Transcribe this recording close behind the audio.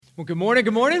Well, good morning,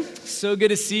 good morning. So good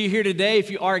to see you here today. If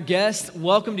you are a guest,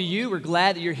 welcome to you. We're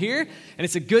glad that you're here, and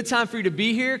it's a good time for you to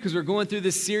be here because we're going through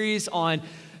this series on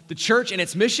the church and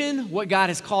its mission, what God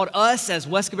has called us as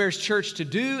West Cabarrus Church to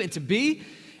do and to be.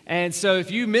 And so if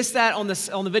you missed that on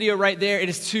the video right there, it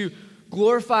is to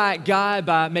glorify God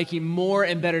by making more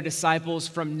and better disciples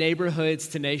from neighborhoods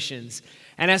to nations.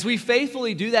 And as we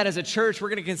faithfully do that as a church, we're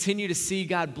going to continue to see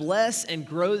God bless and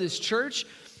grow this church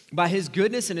by His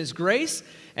goodness and His grace.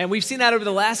 And we've seen that over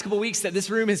the last couple of weeks that this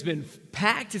room has been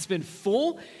packed, it's been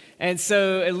full. And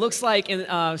so it looks like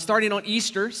starting on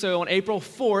Easter, so on April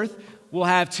 4th, we'll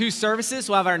have two services.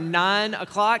 We'll have our 9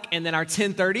 o'clock and then our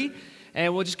 10:30.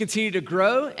 And we'll just continue to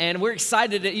grow. And we're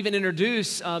excited to even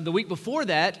introduce the week before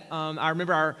that. I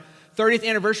remember our 30th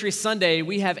anniversary Sunday,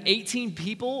 we have 18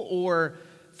 people or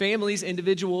families,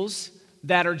 individuals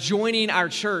that are joining our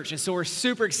church. And so we're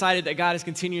super excited that God is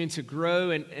continuing to grow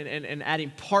and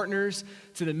adding partners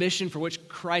to the mission for which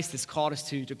Christ has called us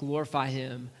to glorify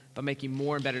Him by making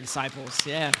more and better disciples.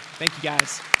 Yeah, thank you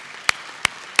guys.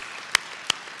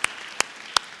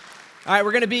 All right,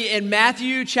 we're going to be in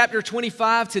Matthew chapter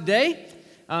 25 today.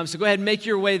 So go ahead and make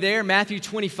your way there, Matthew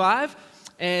 25.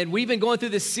 And we've been going through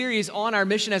this series on our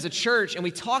mission as a church, and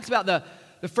we talked about the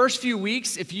first few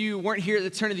weeks. If you weren't here at the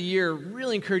turn of the year,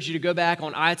 really encourage you to go back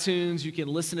on iTunes. You can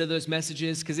listen to those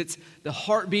messages because it's the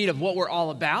heartbeat of what we're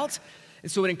all about.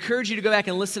 And so I would encourage you to go back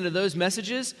and listen to those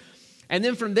messages. And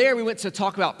then from there, we went to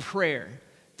talk about prayer,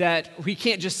 that we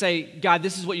can't just say, God,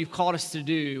 this is what you've called us to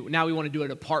do. Now we want to do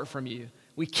it apart from you.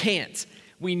 We can't.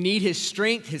 We need His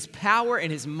strength, His power,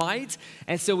 and His might.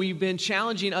 And so we've been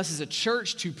challenging us as a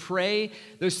church to pray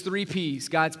those 3 Ps: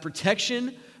 God's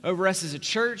protection over us as a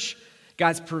church,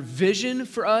 God's provision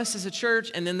for us as a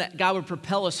church, and then that God would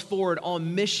propel us forward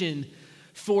on mission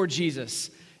for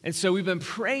Jesus. And so we've been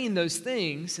praying those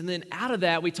things, and then out of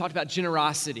that, we talked about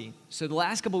generosity. So the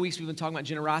last couple of weeks, we've been talking about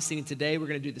generosity, and today we're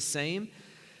going to do the same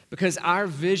because our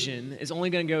vision is only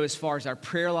going to go as far as our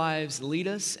prayer lives lead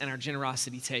us and our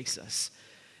generosity takes us.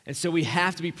 And so we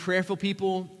have to be prayerful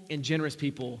people and generous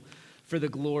people for the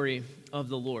glory of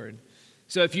the Lord.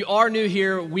 So if you are new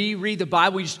here, we read the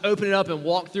Bible, we just open it up and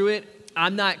walk through it.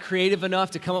 I'm not creative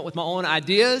enough to come up with my own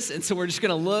ideas, and so we're just going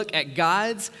to look at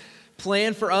God's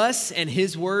plan for us and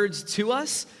His words to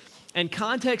us. And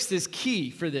context is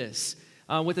key for this.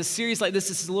 With a series like this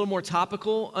is a little more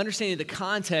topical. Understanding the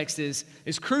context is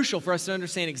crucial for us to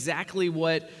understand exactly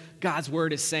what God's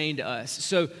word is saying to us.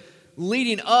 So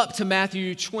leading up to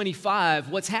Matthew 25,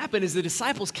 what's happened is the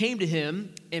disciples came to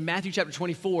Him in Matthew chapter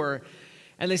 24,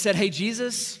 and they said, hey,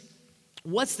 Jesus,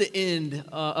 what's the end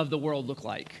of the world look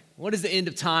like? What is the end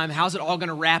of time? How's it all going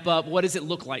to wrap up? What does it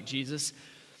look like, Jesus?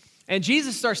 And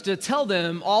Jesus starts to tell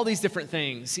them all these different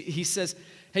things. He says,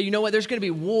 hey, you know what? There's going to be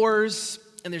wars,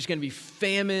 and there's going to be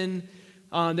famine.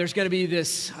 There's going to be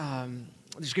there's going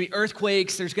to be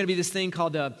earthquakes. There's going to be this thing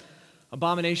called the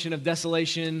abomination of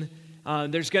desolation.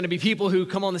 There's going to be people who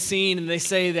come on the scene, and they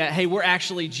say that, hey, we're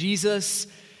actually Jesus.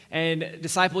 And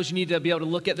disciples, you need to be able to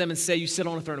look at them and say, you sit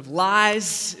on a throne of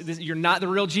lies. You're not the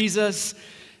real Jesus.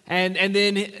 And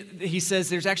then He says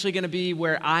there's actually going to be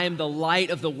where I am the light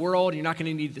of the world. You're not going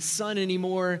to need the sun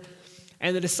anymore.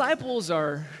 And the disciples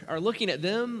are looking at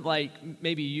them like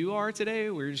maybe you are today,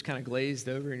 where you're just kind of glazed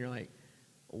over and you're like,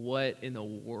 what in the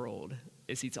world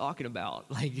is He talking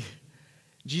about? Like,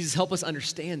 Jesus, help us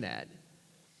understand that.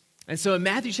 And so in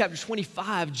Matthew chapter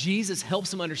 25, Jesus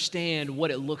helps them understand what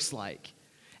it looks like.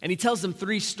 And He tells them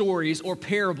 3 stories or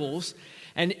parables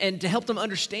and to help them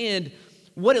understand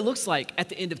what it looks like at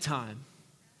the end of time.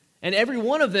 And every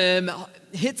one of them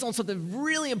hits on something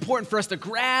really important for us to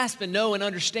grasp and know and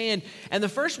understand. And the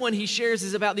first one He shares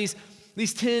is about these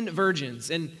 10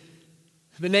 virgins. And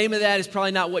the name of that is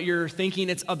probably not what you're thinking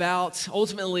it's about.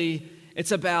 Ultimately,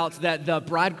 it's about that the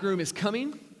bridegroom is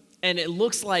coming, and it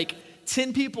looks like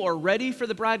 10 people are ready for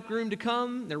the bridegroom to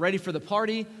come. They're ready for the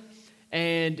party,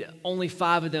 and only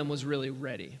 5 of them was really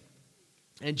ready.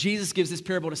 And Jesus gives this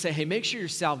parable to say, hey, make sure your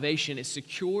salvation is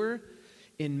secure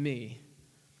in Me.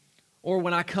 Or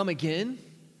when I come again,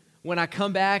 when I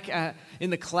come back in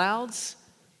the clouds,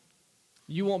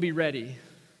 you won't be ready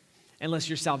unless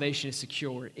your salvation is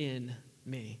secure in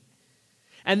Me.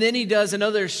 And then He does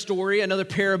another story, another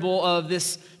parable of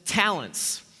this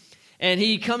talents. And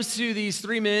He comes to these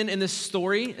 3 men in this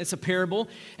story. It's a parable.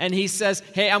 And He says,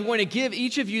 hey, I'm going to give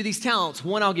each of you these talents.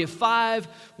 One I'll give 5,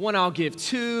 one I'll give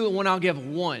 2, one I'll give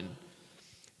 1.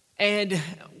 And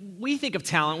we think of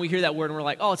talent, we hear that word, and we're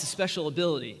like, oh, it's a special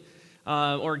ability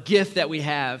or gift that we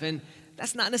have. And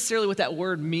that's not necessarily what that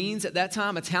word means at that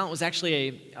time. A talent was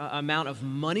actually a amount of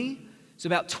money. So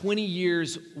about 20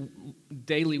 years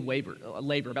daily labor,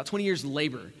 about 20 years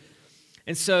labor.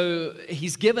 And so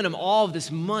he's given him all of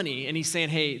this money, and he's saying,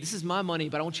 hey, this is my money,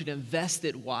 but I want you to invest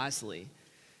it wisely.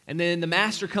 And then the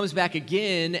master comes back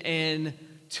again, and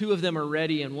 2 of them are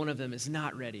ready, and 1 of them is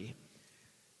not ready.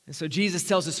 And so Jesus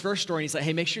tells his first story, and he's like,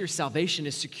 hey, make sure your salvation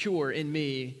is secure in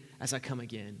me as I come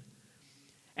again.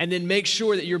 And then make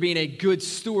sure that you're being a good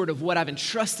steward of what I've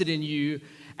entrusted in you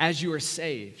as you are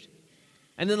saved.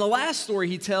 And then the last story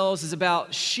he tells is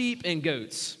about sheep and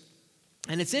goats.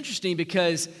 And it's interesting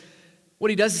because what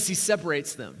he does is he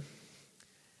separates them.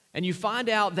 And you find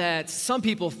out that some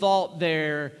people thought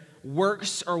their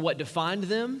works are what defined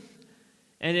them,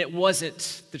 and it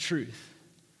wasn't the truth.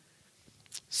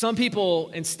 Some people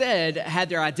instead had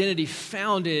their identity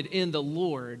founded in the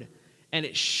Lord, and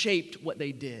it shaped what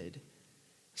they did.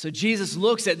 So Jesus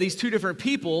looks at these 2 different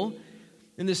people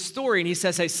in this story, and he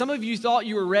says, hey, some of you thought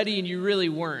you were ready and you really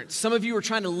weren't. Some of you were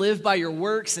trying to live by your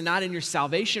works and not in your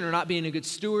salvation or not being a good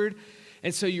steward,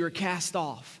 and so you were cast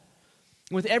off.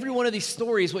 With every one of these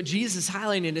stories, what Jesus is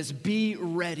highlighting is be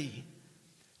ready.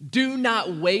 Do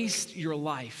not waste your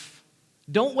life.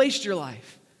 Don't waste your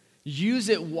life. Use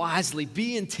it wisely.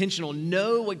 Be intentional.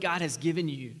 Know what God has given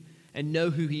you and know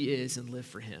who he is and live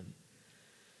for him.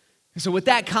 And so with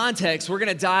that context, we're going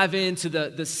to dive into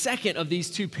the second of these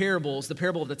 2 parables, the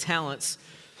parable of the talents,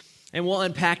 and we'll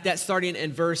unpack that starting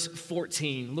in verse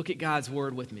 14. Look at God's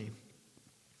word with me.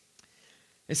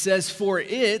 It says, for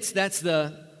it, that's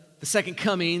the second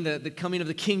coming, the coming of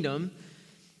the kingdom,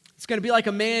 it's going to be like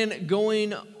a man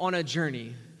going on a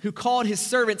journey who called his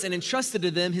servants and entrusted to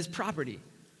them his property.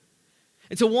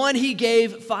 And to one he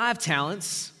gave 5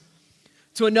 talents,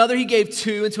 to another he gave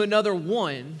 2, and to another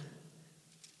 1,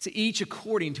 to each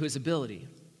according to his ability.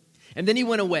 And then he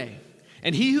went away.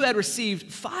 And he who had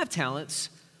received 5 talents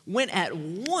went at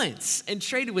once and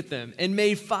traded with them and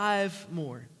made 5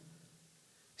 more.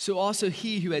 So also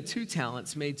he who had 2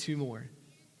 talents made 2 more.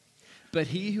 But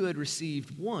he who had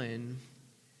received 1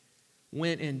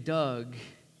 went and dug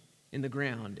in the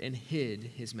ground and hid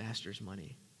his master's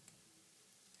money.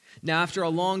 Now after a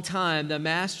long time, the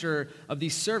master of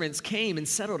these servants came and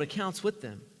settled accounts with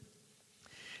them.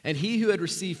 And he who had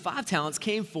received 5 talents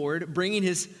came forward, bringing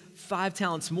his 5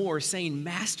 talents more, saying,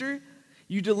 Master,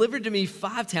 you delivered to me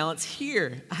 5 talents.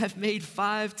 Here, I have made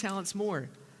 5 talents more.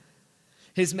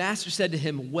 His master said to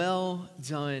him, well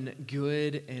done,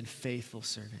 good and faithful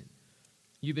servant.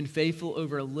 You've been faithful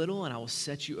over a little, and I will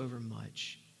set you over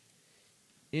much.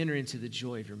 Enter into the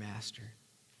joy of your master.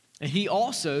 And he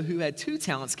also, who had 2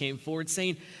 talents, came forward,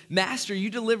 saying, Master, you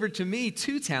delivered to me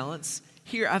 2 talents.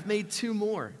 Here, I've made 2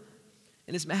 more.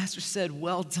 And his master said,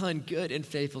 well done, good and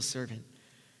faithful servant.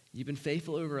 You've been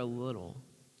faithful over a little.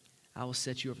 I will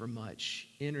set you over much.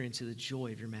 Enter into the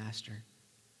joy of your master.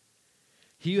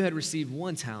 He who had received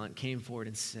 1 talent came forward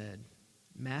and said,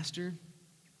 Master,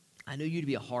 I know you to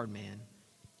be a hard man,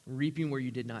 reaping where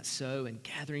you did not sow and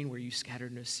gathering where you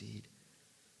scattered no seed.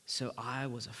 So I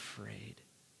was afraid.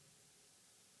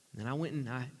 Then I went and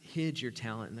I hid your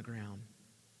talent in the ground.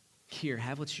 Here,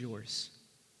 have what's yours.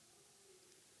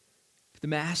 But the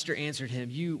master answered him,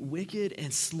 you wicked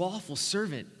and slothful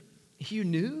servant, you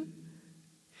knew?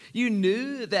 You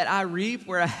knew that I reap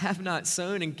where I have not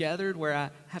sown and gathered where I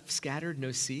have scattered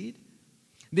no seed?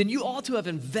 Then you ought to have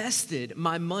invested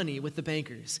my money with the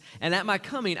bankers, and at my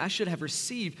coming I should have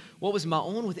received what was my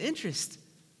own with interest.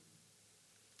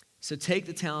 So take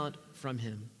the talent from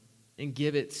him and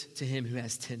give it to him who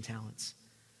has 10 talents.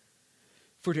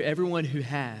 For to everyone who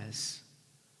has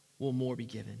will more be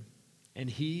given, and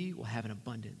he will have an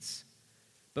abundance.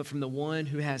 But from the one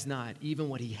who has not, even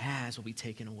what he has will be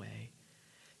taken away.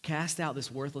 Cast out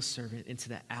this worthless servant into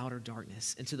the outer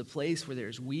darkness, into the place where there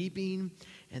is weeping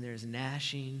and there is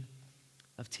gnashing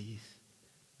of teeth.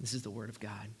 This is the word of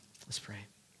God. Let's pray.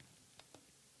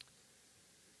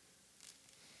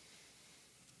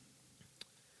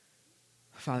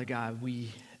 Father God,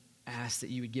 we ask that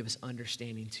you would give us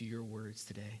understanding to your words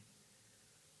today.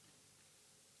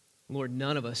 Lord,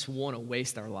 none of us want to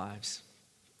waste our lives.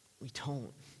 We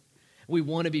don't. We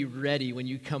want to be ready when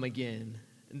you come again,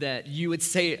 that you would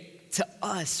say to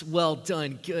us, well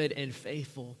done, good and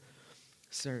faithful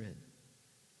servant.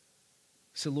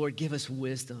 So Lord, give us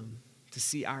wisdom to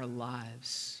see our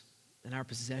lives and our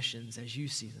possessions as you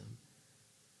see them.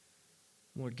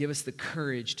 Lord, give us the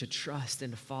courage to trust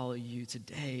and to follow you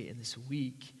today and this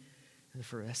week and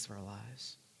for the rest of our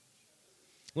lives.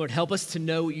 Lord, help us to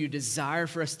know what you desire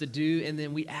for us to do, and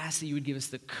then we ask that you would give us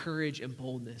the courage and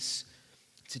boldness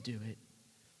to do it.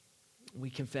 We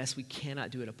confess we cannot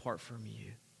do it apart from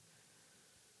you.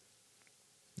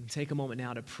 And take a moment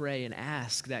now to pray and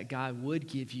ask that God would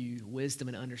give you wisdom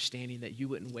and understanding that you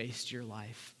wouldn't waste your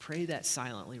life. Pray that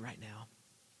silently right now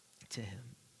to him.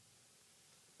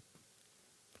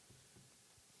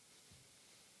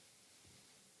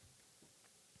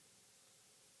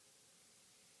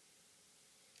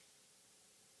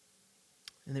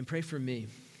 And then pray for me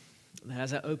that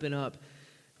as I open up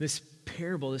this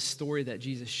parable, this story that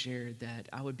Jesus shared, that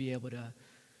I would be able to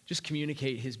just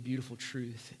communicate his beautiful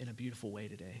truth in a beautiful way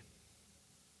today.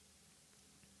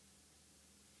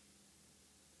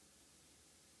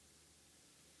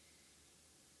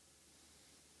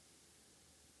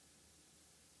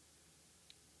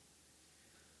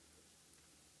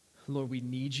 Lord, we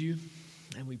need you,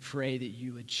 and we pray that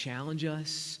you would challenge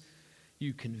us,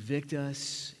 you convict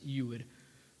us, you would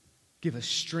give us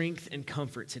strength and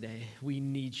comfort today. We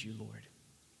need you, Lord.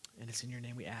 And it's in your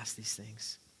name we ask these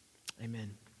things.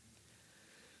 Amen.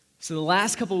 So the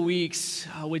last couple of weeks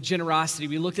with generosity,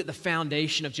 we looked at the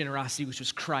foundation of generosity, which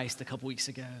was Christ a couple weeks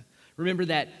ago. Remember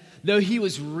that though he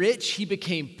was rich, he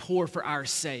became poor for our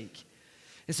sake.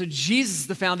 And so Jesus is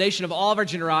the foundation of all of our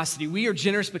generosity. We are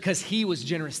generous because he was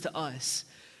generous to us.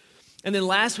 And then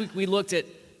last week we looked at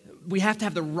we have to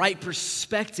have the right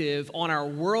perspective on our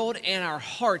world and our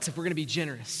hearts if we're going to be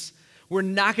generous. We're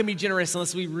not going to be generous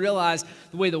unless we realize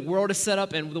the way the world is set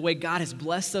up and the way God has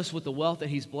blessed us with the wealth that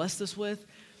he's blessed us with.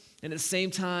 And at the same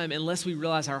time, unless we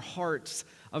realize our heart's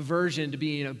aversion to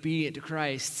being obedient to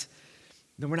Christ,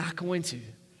 then we're not going to.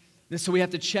 And so we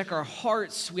have to check our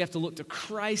hearts. We have to look to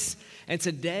Christ. And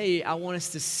today, I want us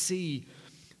to see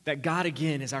that God,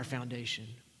 again, is our foundation.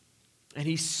 And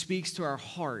he speaks to our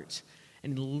heart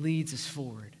and leads us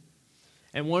forward.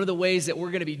 And one of the ways that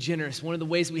we're going to be generous, one of the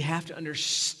ways we have to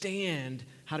understand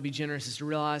how to be generous is to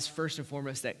realize, first and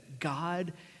foremost, that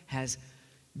God has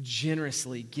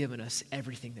generously given us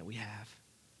everything that we have.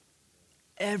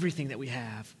 Everything that we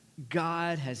have,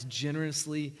 God has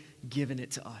generously given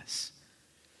it to us.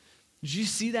 Did you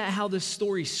see that, how this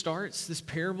story starts, this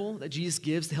parable that Jesus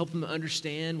gives to help them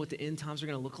understand what the end times are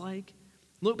going to look like?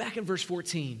 Look back in verse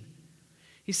 14.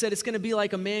 He said it's going to be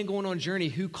like a man going on a journey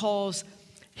who calls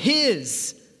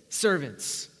his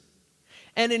servants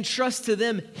and entrusts to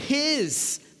them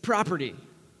his property.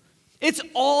 It's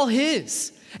all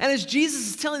his. And as Jesus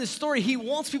is telling the story, he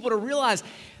wants people to realize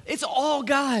it's all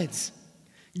God's.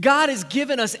 God has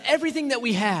given us everything that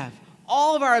we have,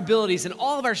 all of our abilities and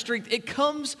all of our strength. It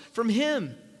comes from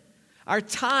him. Our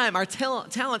time, our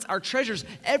talents, our treasures,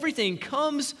 everything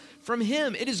comes from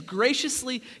him. It is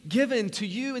graciously given to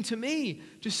you and to me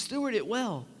to steward it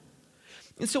well.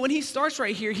 And so when he starts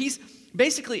right here, he's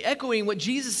basically echoing what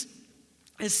Jesus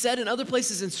has said in other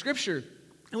places in Scripture.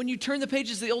 And when you turn the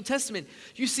pages of the Old Testament,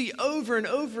 you see over and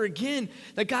over again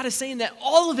that God is saying that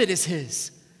all of it is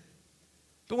his.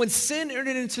 But when sin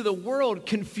entered into the world,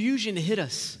 confusion hit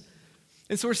us.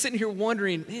 And so we're sitting here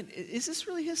wondering, man, is this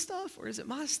really his stuff or is it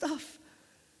my stuff?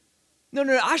 No,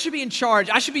 I should be in charge.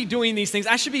 I should be doing these things.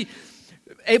 I should be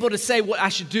able to say what I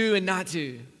should do and not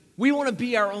do. We want to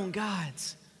be our own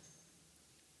gods.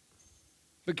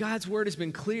 But God's word has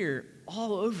been clear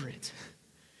all over it.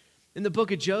 In the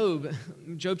book of Job,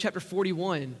 Job chapter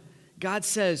 41, God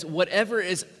says, whatever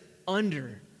is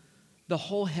under the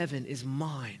whole heaven is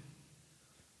mine.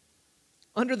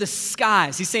 Under the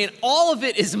skies, he's saying all of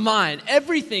it is mine.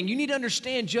 Everything. You need to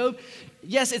understand, Job,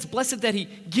 yes, it's blessed that he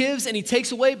gives and he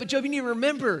takes away, but Job, you need to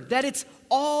remember that it's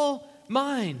all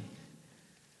mine.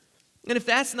 And if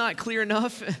that's not clear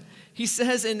enough, he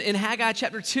says in Haggai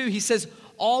chapter 2, he says,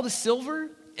 all the silver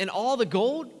and all the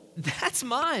gold, that's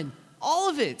mine. All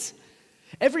of it.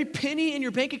 Every penny in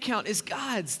your bank account is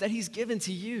God's that he's given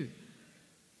to you.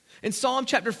 In Psalm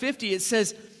chapter 50, it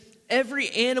says, every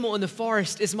animal in the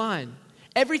forest is mine.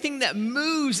 Everything that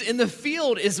moves in the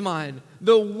field is mine.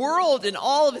 The world in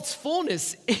all of its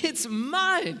fullness, it's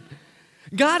mine.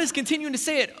 God is continuing to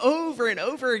say it over and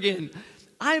over again.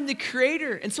 I am the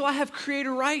creator, and so I have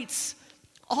creator rights.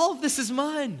 All of this is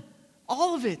mine.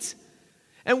 All of it.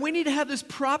 And we need to have this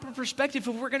proper perspective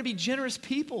if we're going to be generous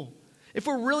people. If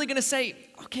we're really going to say,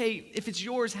 okay, if it's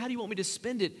yours, how do you want me to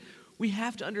spend it? We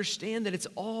have to understand that it's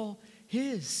all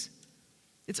his.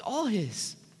 It's all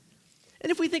his.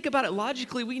 And if we think about it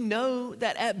logically, we know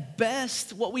that at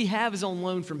best what we have is on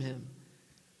loan from him.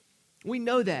 We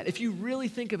know that if you really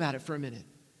think about it for a minute.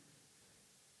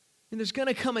 And there's going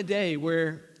to come a day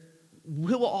where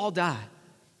we will all die.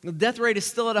 The death rate is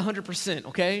still at 100%,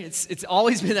 okay? It's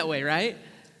always been that way, right?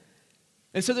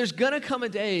 And so there's going to come a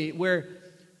day where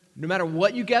no matter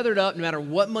what you gathered up, no matter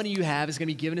what money you have is going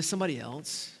to be given to somebody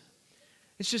else.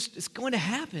 It's going to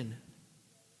happen.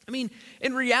 I mean,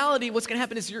 in reality, what's going to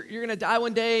happen is you're going to die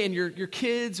one day, and your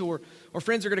kids or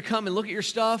friends are going to come and look at your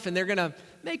stuff, and they're going to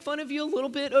make fun of you a little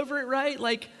bit over it, right?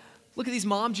 Like, look at these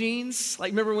mom jeans.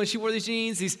 Like, remember when she wore these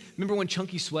jeans? Remember when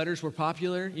chunky sweaters were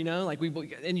popular, you know? Like,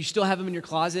 and you still have them in your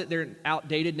closet. They're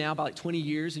outdated now by like 20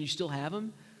 years, and you still have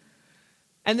them.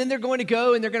 And then they're going to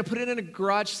go, and they're going to put it in a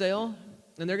garage sale,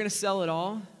 and they're going to sell it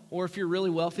all. Or if you're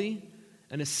really wealthy,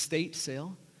 an estate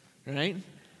sale, right?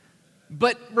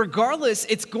 But regardless,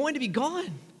 it's going to be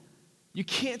gone. You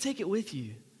can't take it with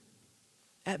you.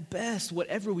 At best,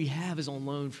 whatever we have is on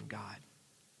loan from God.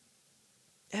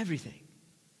 Everything.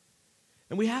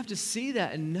 And we have to see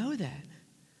that and know that.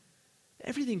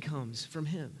 Everything comes from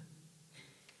Him.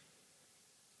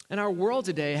 And our world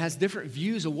today has different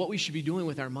views of what we should be doing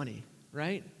with our money,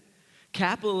 right?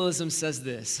 Capitalism says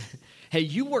this: hey,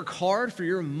 you work hard for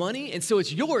your money, and so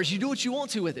it's yours. You do what you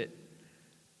want to with it.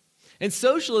 And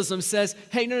socialism says,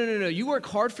 hey, no, you work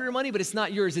hard for your money, but it's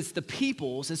not yours, it's the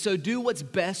people's, and so do what's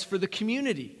best for the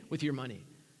community with your money.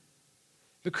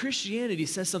 But Christianity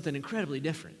says something incredibly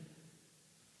different.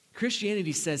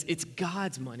 Christianity says it's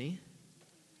God's money.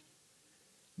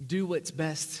 Do what's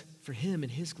best for Him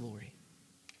and His glory.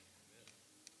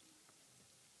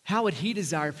 How would He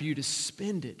desire for you to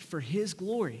spend it for His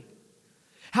glory?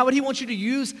 How would He want you to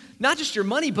use not just your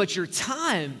money, but your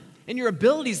time and your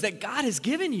abilities that God has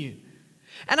given you?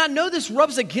 And I know this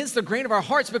rubs against the grain of our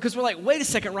hearts because we're like, wait a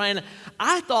second, Ryan,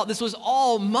 I thought this was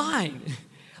all mine.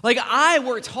 Like, I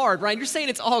worked hard, Ryan. You're saying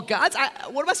it's all God's?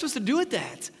 What am I supposed to do with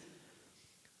that?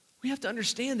 We have to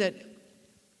understand that,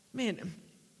 man,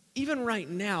 even right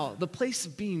now, the place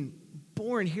of being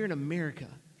born here in America,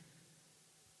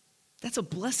 that's a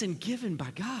blessing given by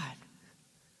God. I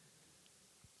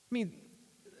mean,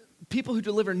 people who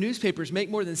deliver newspapers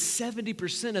make more than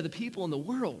 70% of the people in the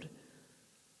world.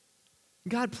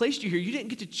 God placed you here. You didn't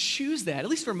get to choose that, at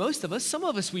least for most of us. Some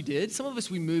of us we did. Some of us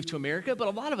we moved to America, but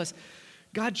a lot of us,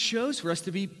 God chose for us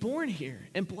to be born here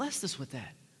and blessed us with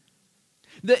that.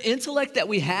 The intellect that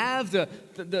we have,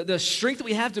 the strength that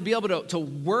we have to be able to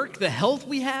work, the health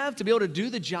we have to be able to do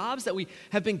the jobs that we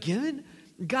have been given,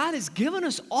 God has given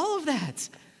us all of that.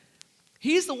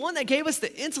 He's the one that gave us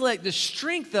the intellect, the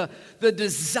strength, the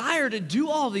desire to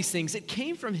do all of these things. It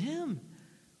came from Him.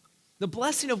 The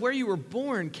blessing of where you were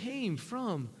born came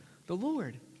from the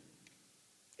Lord.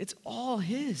 It's all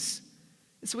His.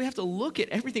 And so we have to look at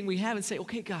everything we have and say,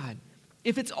 okay, God,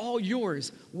 if it's all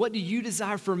yours, what do you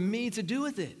desire for me to do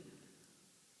with it?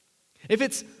 If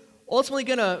it's ultimately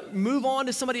going to move on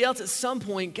to somebody else at some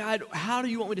point, God, how do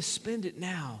you want me to spend it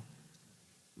now?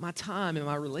 My time and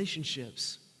my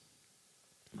relationships,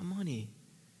 my money.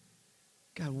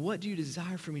 God, what do you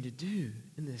desire for me to do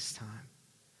in this time?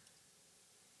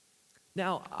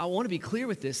 Now, I want to be clear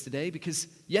with this today because,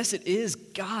 yes, it is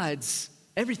God's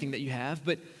everything that you have,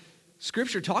 but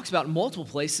Scripture talks about in multiple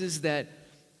places that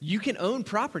you can own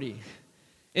property.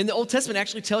 And the Old Testament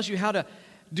actually tells you how to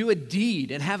do a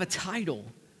deed and have a title.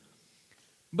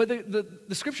 But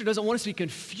the Scripture doesn't want us to be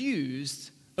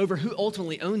confused over who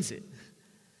ultimately owns it.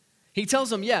 He tells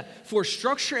them, for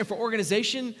structure and for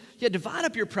organization, divide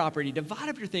up your property, divide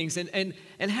up your things, and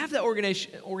have that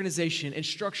organization and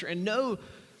structure and know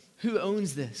who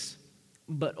owns this.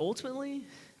 But ultimately,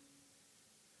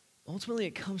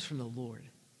 it comes from the Lord.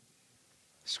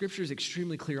 Scripture is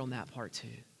extremely clear on that part too.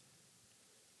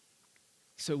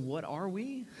 So what are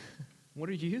we? What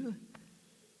are you?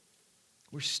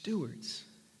 We're stewards.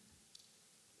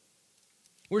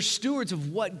 We're stewards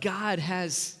of what God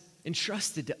has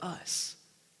entrusted to us.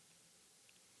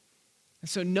 And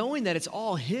so knowing that it's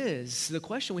all His, the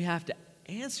question we have to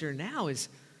answer now is,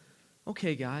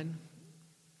 okay, God,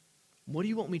 what do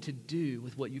you want me to do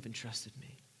with what you've entrusted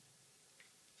me?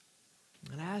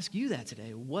 And I ask you that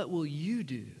today. What will you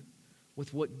do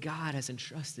with what God has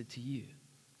entrusted to you?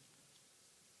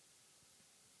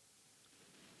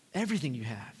 Everything you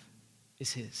have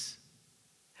is His.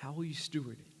 How will you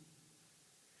steward it?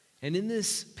 And in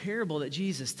this parable that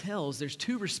Jesus tells, there's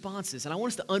two responses. And I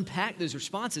want us to unpack those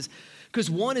responses because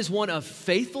one is one of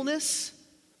faithfulness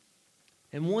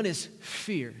and one is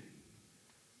fear.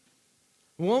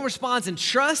 One responds in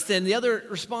trust and the other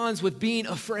responds with being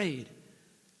afraid.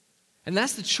 And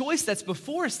that's the choice that's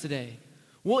before us today.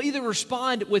 We'll either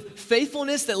respond with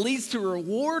faithfulness that leads to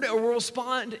reward or we'll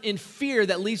respond in fear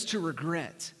that leads to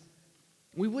regret.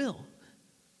 We will.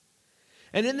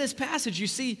 And in this passage, you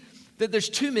see that there's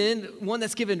two men, one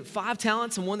that's given 5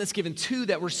 talents and one that's given 2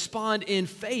 that respond in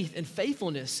faith and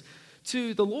faithfulness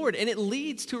to the Lord. And it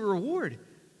leads to a reward.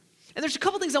 And there's a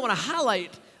couple things I want to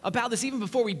highlight about this even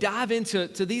before we dive into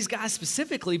these guys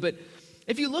specifically. But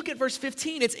if you look at verse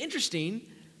 15, it's interesting.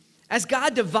 As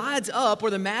God divides up, or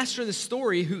the master in the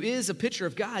story, who is a picture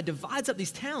of God, divides up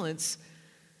these talents,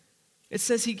 it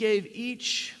says he gave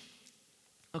each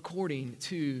according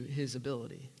to his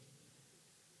ability.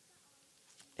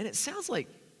 And it sounds like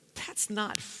that's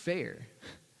not fair.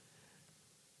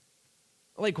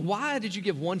 Like, why did you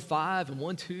give 1 5 and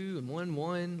 1 2 and 1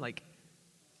 1? Like,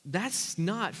 that's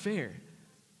not fair.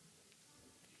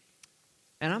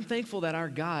 And I'm thankful that our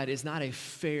God is not a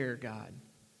fair God.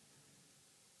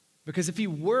 Because if he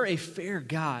were a fair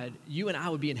God, you and I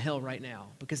would be in hell right now,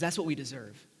 because that's what we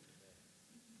deserve.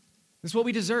 That's what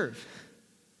we deserve.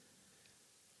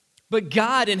 But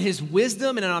God, in his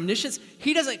wisdom and omniscience,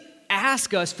 he doesn't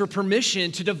ask us for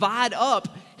permission to divide up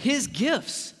his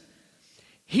gifts.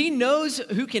 He knows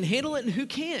who can handle it and who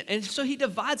can't. And so he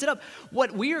divides it up.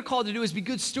 What we are called to do is be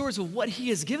good stewards of what he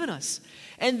has given us.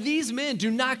 And these men do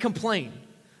not complain.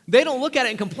 They don't look at it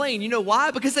and complain. You know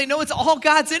why? Because they know it's all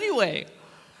God's anyway.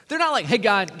 They're not like, hey,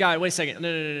 God, wait a second.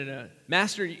 No.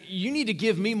 Master, you need to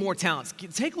give me more talents.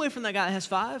 Take away from that guy that has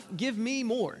 5. Give me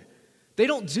more. They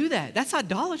don't do that. That's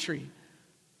idolatry.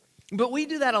 But we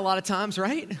do that a lot of times,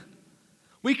 right?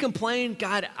 We complain,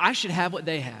 God, I should have what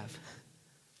they have.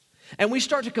 And we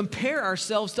start to compare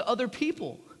ourselves to other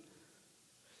people.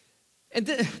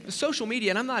 And social media,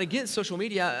 and I'm not against social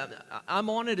media, I'm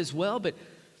on it as well, but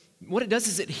what it does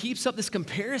is it heaps up this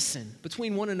comparison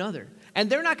between one another. And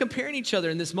they're not comparing each other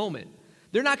in this moment.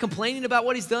 They're not complaining about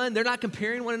what he's done. They're not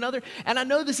comparing one another. And I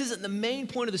know this isn't the main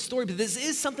point of the story, but this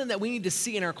is something that we need to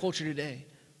see in our culture today.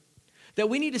 That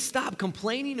we need to stop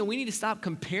complaining and we need to stop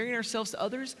comparing ourselves to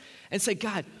others and say,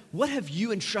 God, what have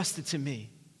you entrusted to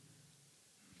me?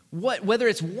 Whether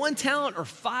it's 1 talent or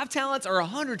 5 talents or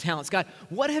 100 talents, God,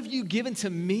 what have you given to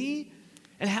me?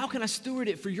 And how can I steward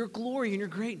it for your glory and your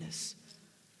greatness?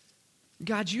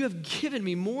 God, you have given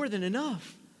me more than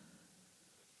enough.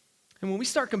 And when we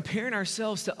start comparing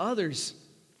ourselves to others,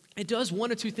 it does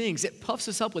one of 2 things. It puffs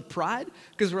us up with pride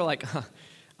because we're like,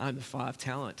 I'm the 5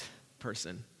 talent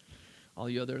person. All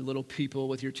you other little people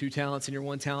with your 2 talents and your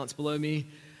 1 talents below me,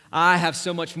 I have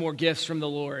so much more gifts from the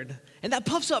Lord. And that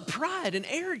puffs up pride and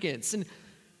arrogance. And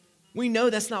we know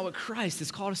that's not what Christ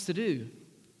has called us to do,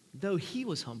 though he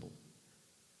was humble.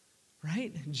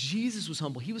 Right? Jesus was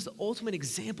humble. He was the ultimate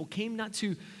example, came not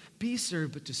to be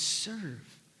served, but to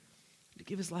serve, to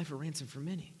give his life a ransom for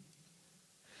many.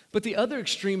 But the other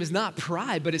extreme is not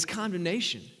pride, but it's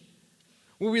condemnation,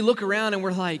 where we look around and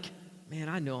we're like, man,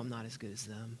 I know I'm not as good as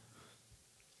them.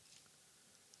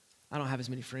 I don't have as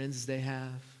many friends as they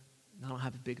have. I don't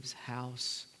have as big of a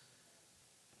house.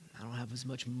 I don't have as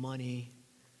much money.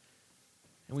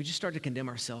 And we just start to condemn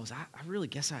ourselves. I really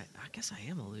guess I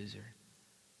am a loser.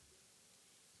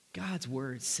 God's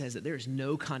word says that there is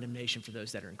no condemnation for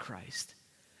those that are in Christ.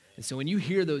 And so when you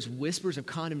hear those whispers of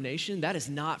condemnation, that is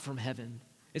not from heaven.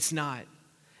 It's not.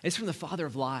 It's from the father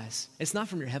of lies. It's not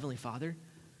from your heavenly Father.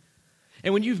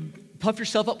 And when you've puffed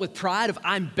yourself up with pride of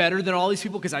I'm better than all these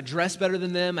people because I dress better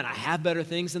than them and I have better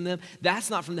things than them, that's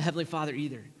not from the heavenly Father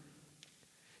either.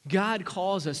 God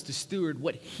calls us to steward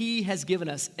what he has given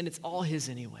us, and it's all his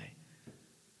anyway.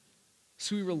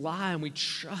 So we rely and we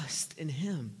trust in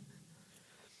him.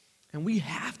 And we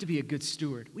have to be a good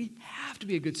steward. We have to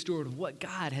be a good steward of what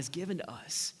God has given to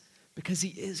us because he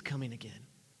is coming again.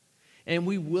 And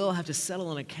we will have to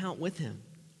settle an account with him.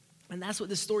 And that's what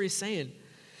this story is saying.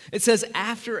 It says,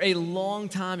 after a long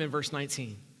time in verse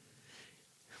 19.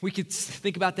 We could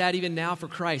think about that even now for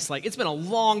Christ. Like, it's been a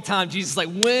long time, Jesus. Like,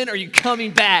 when are you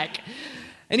coming back?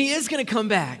 And he is going to come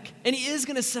back. And he is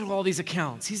going to settle all these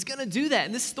accounts. He's going to do that.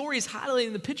 And this story is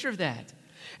highlighting the picture of that.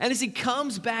 And as he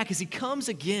comes back, as he comes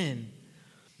again,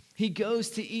 he goes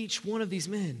to each one of these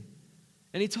men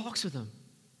and he talks with them.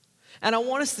 And I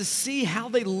want us to see how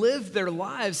they lived their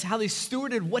lives, how they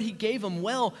stewarded what he gave them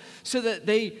well, so that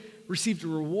they received a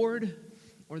reward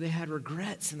or they had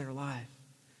regrets in their life.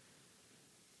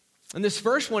 And this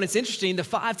first one, it's interesting, the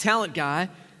 5-talent guy,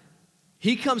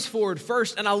 he comes forward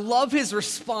first, and I love his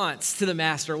response to the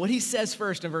master, what he says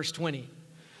first in verse 20.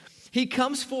 He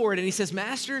comes forward and he says,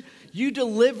 Master, you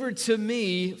delivered to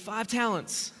me 5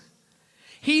 talents.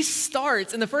 He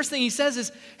starts, and the first thing he says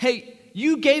is, hey,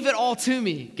 you gave it all to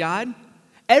me, God.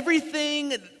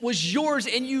 Everything was yours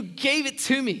and you gave it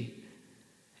to me.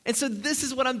 And so this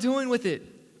is what I'm doing with it.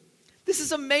 This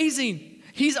is amazing.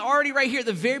 He's already right here at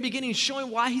the very beginning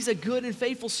showing why he's a good and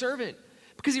faithful servant,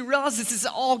 because he realizes this is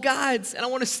all God's and I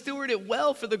want to steward it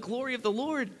well for the glory of the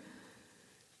Lord.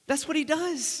 That's what he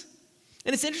does.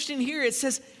 And it's interesting here, it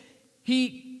says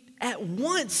he at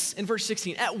once, in verse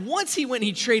 16, at once he went and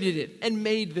he traded it and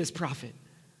made this profit.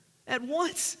 At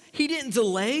once. He didn't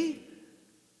delay.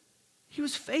 He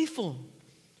was faithful.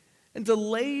 And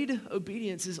delayed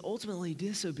obedience is ultimately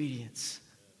disobedience.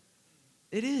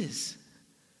 It is.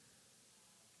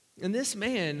 And this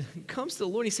man comes to the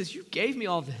Lord and he says, you gave me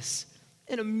all this.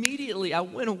 And immediately I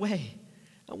went away.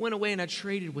 I went away and I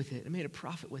traded with it. I made a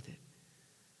profit with it.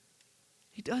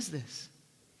 He does this.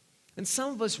 And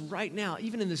some of us right now,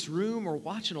 even in this room or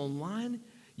watching online,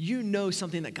 you know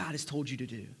something that God has told you to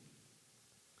do.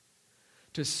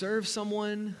 To serve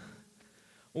someone,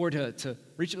 or to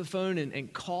reach up the phone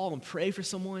and call and pray for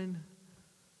someone,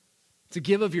 to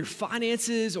give of your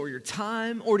finances or your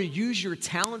time, or to use your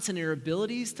talents and your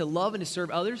abilities to love and to serve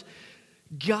others.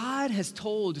 God has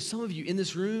told some of you in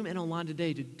this room and online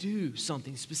today to do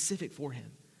something specific for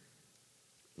him.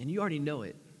 And you already know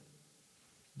it,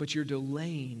 but you're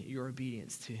delaying your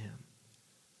obedience to him.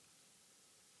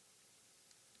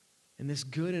 And this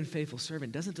good and faithful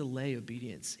servant doesn't delay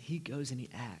obedience. He goes and he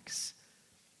acts.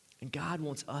 And God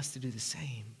wants us to do the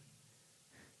same.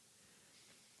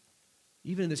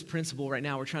 Even in this principle right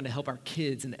now, we're trying to help our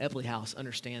kids in the Epley house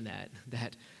understand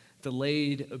that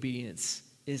delayed obedience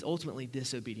is ultimately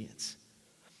disobedience.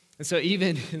 And so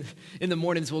even in the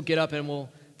mornings, we'll get up and we'll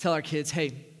tell our kids,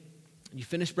 hey, you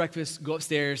finish breakfast, go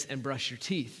upstairs and brush your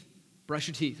teeth. Brush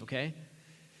your teeth, okay?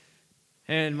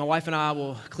 And my wife and I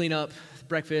will clean up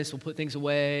breakfast, we'll put things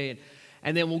away,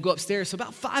 and then we'll go upstairs. So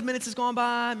about 5 minutes has gone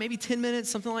by, maybe 10 minutes,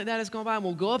 something like that has gone by, and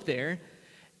we'll go up there,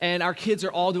 and our kids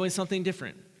are all doing something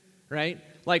different, right?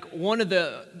 Like one of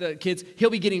the kids, he'll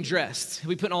be getting dressed. He'll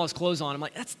be putting all his clothes on. I'm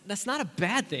like, that's not a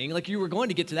bad thing. Like you were going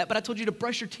to get to that, but I told you to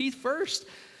brush your teeth first.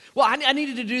 Well, I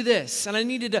needed to do this, and I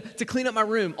needed to clean up my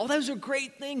room. All those are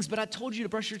great things, but I told you to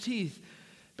brush your teeth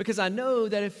because I know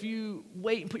that if you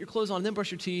wait and put your clothes on and then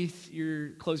brush your teeth, your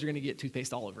clothes are going to get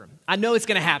toothpaste all over them. I know it's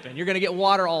going to happen. You're going to get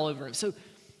water all over them. So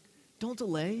don't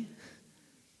delay.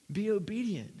 Be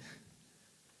obedient.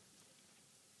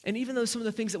 And even though some of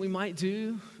the things that we might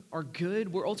do are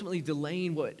good, we're ultimately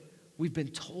delaying what we've been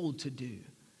told to do.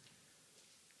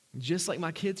 Just like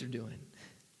my kids are doing.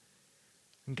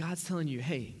 And God's telling you,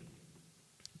 hey,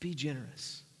 be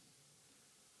generous.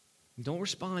 Don't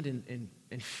respond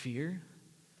in fear.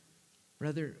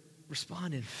 Rather,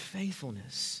 respond in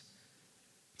faithfulness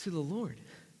to the Lord.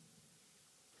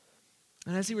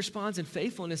 And as he responds in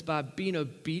faithfulness by being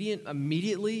obedient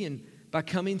immediately and by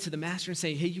coming to the master and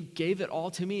saying, hey, you gave it all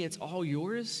to me, it's all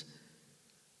yours.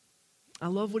 I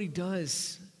love what he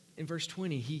does in verse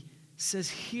 20. He says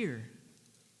here,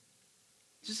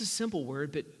 just a simple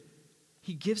word, but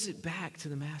he gives it back to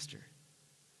the master.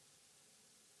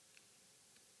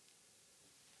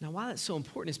 Now, why that's so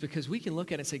important is because we can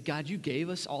look at it and say, God, you gave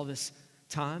us all this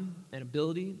time and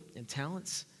ability and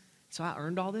talents, so I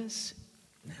earned all this.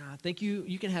 Now, I think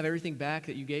you can have everything back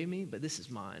that you gave me, but this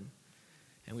is mine.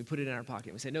 And we put it in our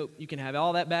pocket. We say, nope, you can have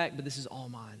all that back, but this is all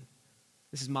mine.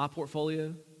 This is my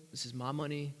portfolio. This is my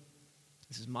money.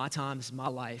 This is my time. This is my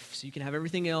life. So you can have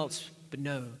everything else, but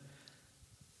no,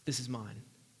 this is mine.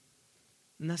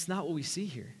 And that's not what we see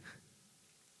here.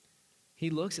 He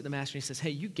looks at the master and he says,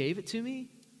 hey, you gave it to me,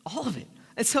 all of it.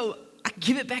 And so I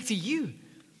give it back to you.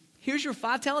 Here's your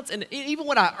 5 talents, and even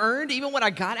what I earned, even what I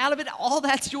got out of it, all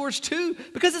that's yours too,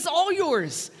 because it's all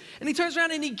yours. And he turns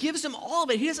around and he gives him all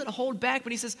of it. He doesn't hold back,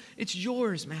 but he says, it's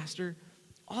yours, master,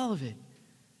 all of it.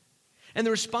 And the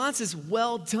response is,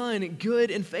 well done, good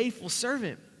and faithful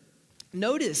servant.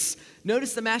 Notice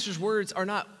the master's words are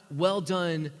not, well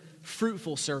done,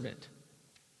 fruitful servant.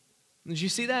 Did you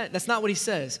see that? That's not what he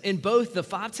says. In both the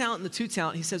 5 talent and the 2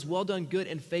 talent, he says, well done, good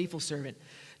and faithful servant.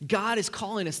 God is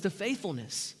calling us to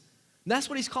faithfulness. That's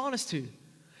what he's calling us to.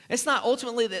 It's not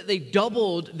ultimately that they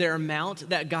doubled their amount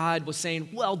that God was saying,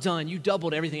 well done, you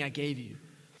doubled everything I gave you.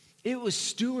 It was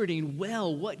stewarding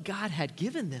well what God had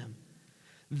given them.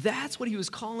 That's what he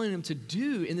was calling them to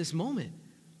do in this moment.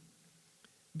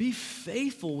 Be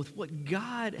faithful with what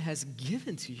God has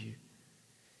given to you.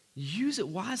 Use it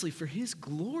wisely for his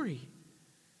glory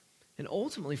and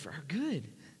ultimately for our good.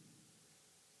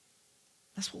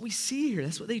 That's what we see here.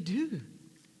 That's what they do.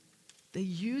 They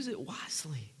use it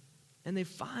wisely and they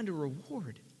find a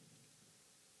reward.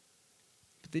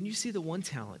 But then you see the 1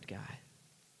 talent guy.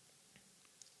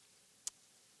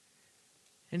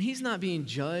 And he's not being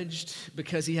judged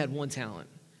because he had 1 talent.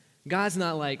 God's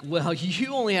not like, well,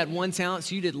 you only had 1 talent,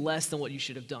 so you did less than what you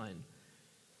should have done.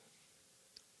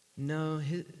 No,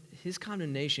 his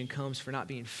condemnation comes for not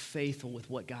being faithful with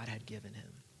what God had given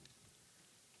him.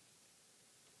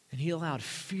 And he allowed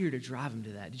fear to drive him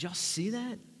to that. Did y'all see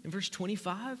that in verse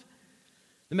 25?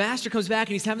 The master comes back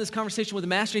and he's having this conversation with the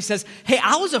master. He says, hey,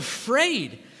 I was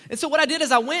afraid. And so what I did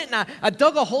is I went and I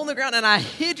dug a hole in the ground and I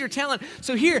hid your talent.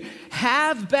 So here,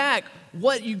 have back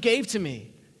what you gave to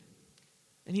me.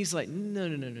 And he's like, no.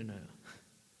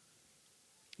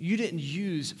 You didn't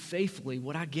use faithfully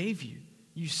what I gave you.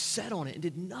 You sat on it and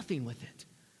did nothing with it.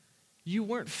 You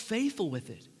weren't faithful with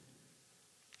it.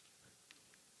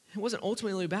 It wasn't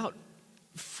ultimately about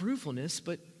fruitfulness,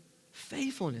 but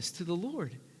faithfulness to the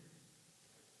Lord.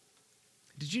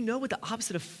 Did you know what the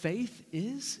opposite of faith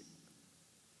is?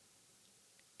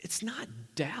 It's not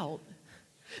doubt.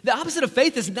 The opposite of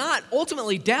faith is not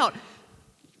ultimately doubt.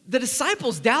 The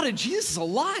disciples doubted Jesus a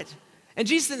lot. And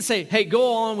Jesus didn't say, hey,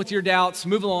 go on with your doubts,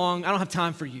 move along, I don't have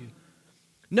time for you.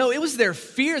 No, it was their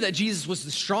fear that Jesus was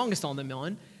the strongest on them,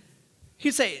 Millen.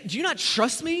 He'd say, do you not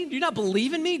trust me? Do you not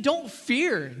believe in me? Don't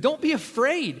fear. Don't be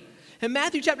afraid. In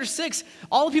Matthew chapter 6,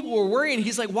 all the people were worrying.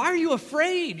 He's like, why are you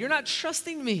afraid? You're not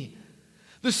trusting me.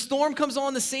 The storm comes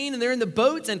on the scene, and they're in the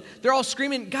boats, and they're all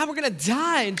screaming, God, we're going to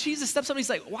die. And Jesus steps up, and he's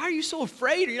like, why are you so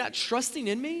afraid? Are you not trusting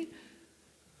in me?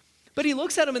 But he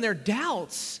looks at them in their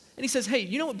doubts, and he says, hey,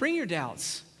 you know what? Bring your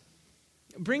doubts.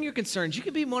 Bring your concerns. You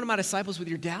can be one of my disciples with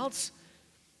your doubts,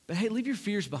 but hey, leave your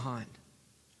fears behind.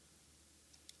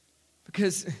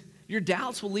 Because your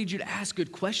doubts will lead you to ask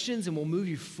good questions and will move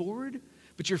you forward,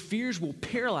 but your fears will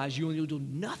paralyze you and you'll do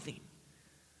nothing.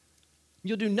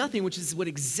 You'll do nothing, which is what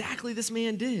exactly this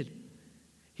man did.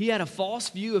 He had a false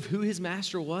view of who his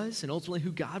master was and ultimately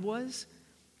who God was.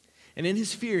 And in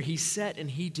his fear, he sat and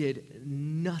he did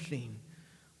nothing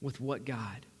with what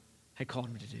God had called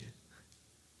him to do.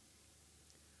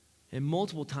 And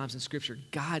multiple times in Scripture,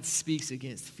 God speaks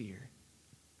against fear.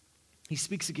 He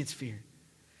speaks against fear.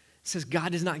 It says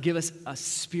God does not give us a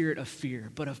spirit of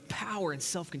fear, but of power and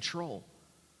self-control.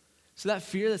 So that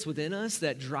fear that's within us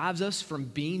that drives us from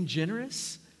being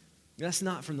generous, that's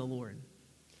not from the Lord.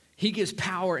 He gives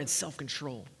power and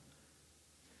self-control.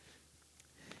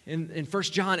 In 1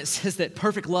 John, it says that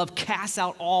perfect love casts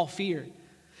out all fear.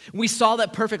 We saw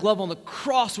that perfect love on the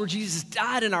cross where Jesus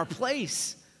died in our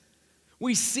place.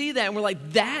 We see that and we're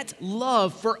like, that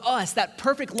love for us, that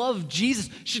perfect love of Jesus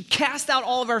should cast out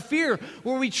all of our fear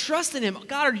when we trust in him.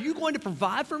 God, are you going to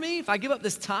provide for me if I give up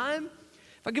this time?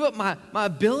 If I give up my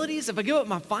abilities, if I give up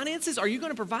my finances, are you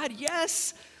going to provide?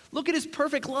 Yes. Look at his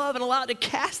perfect love and allow it to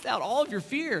cast out all of your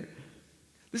fear.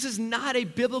 This is not a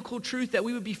biblical truth that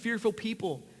we would be fearful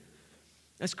people.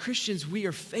 As Christians, we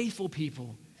are faithful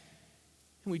people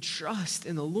and we trust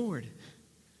in the Lord.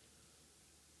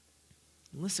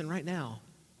 Listen right now,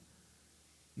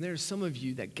 there are some of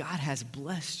you that God has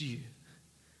blessed you.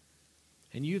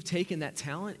 And you've taken that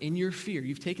talent in your fear.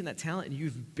 You've taken that talent and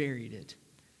you've buried it.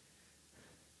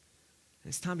 And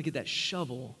it's time to get that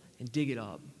shovel and dig it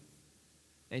up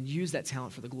and use that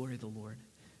talent for the glory of the Lord.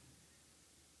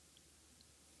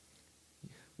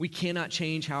 We cannot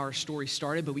change how our story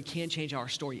started, but we can change how our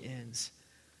story ends.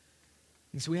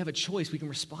 And so we have a choice. We can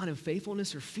respond in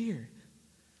faithfulness or fear.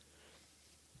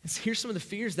 And so here's some of the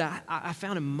fears that I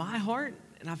found in my heart,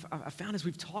 and I found as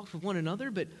we've talked with one another,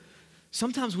 but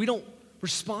sometimes we don't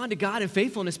respond to God in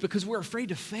faithfulness because we're afraid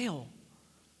to fail.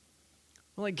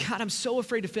 We're like, God, I'm so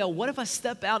afraid to fail. What if I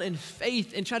step out in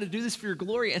faith and try to do this for your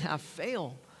glory and I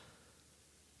fail?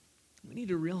 We need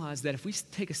to realize that if we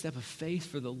take a step of faith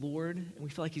for the Lord and we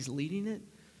feel like he's leading it,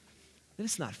 then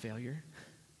it's not failure.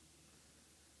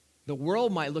 The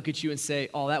world might look at you and say,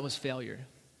 oh, that was failure.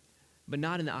 But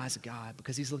not in the eyes of God,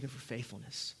 because he's looking for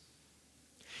faithfulness.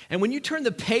 And when you turn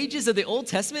the pages of the Old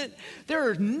Testament, there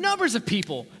are numbers of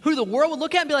people who the world would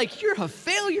look at and be like, you're a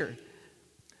failure.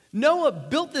 Noah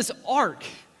built this ark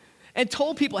and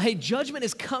told people, hey, judgment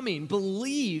is coming.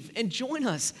 Believe and join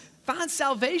us. Find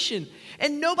salvation.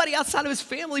 And nobody outside of his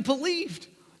family believed.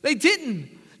 They didn't.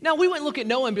 Now, we wouldn't look at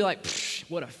Noah and be like,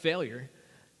 what a failure.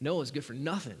 Noah's good for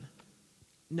nothing.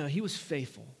 No, he was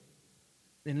faithful.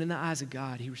 And in the eyes of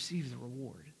God, he received the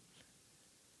reward.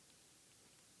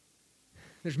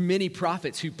 There's many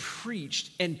prophets who preached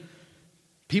and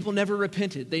people never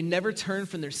repented. They never turned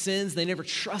from their sins. They never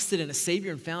trusted in a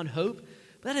Savior and found hope.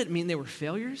 But that didn't mean they were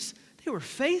failures. They were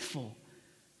faithful.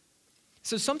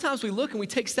 So sometimes we look and we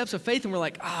take steps of faith and we're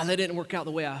like, that didn't work out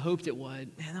the way I hoped it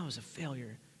would. Man, that was a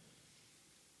failure.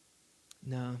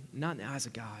 No, not in the eyes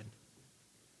of God.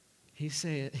 He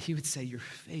would say, you're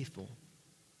faithful.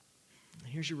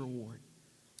 Here's your reward.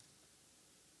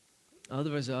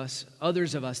 Others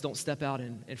of us don't step out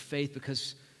in faith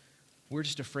because we're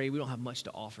just afraid we don't have much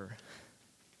to offer.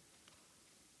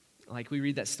 Like we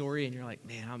read that story and you're like,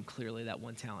 man, I'm clearly that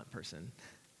one talent person.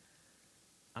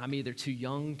 I'm either too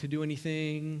young to do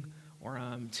anything or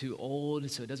I'm too old,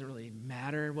 so it doesn't really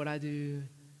matter what I do.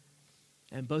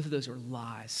 And both of those are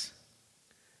lies.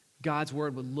 God's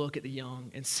word would look at the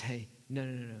young and say, no,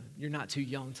 you're not too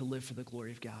young to live for the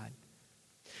glory of God.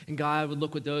 And God would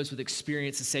look with those with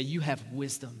experience and say, you have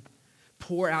wisdom.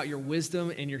 Pour out your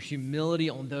wisdom and your humility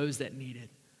on those that need it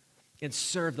and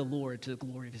serve the Lord to the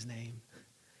glory of his name.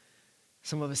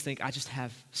 Some of us think, I just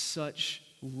have such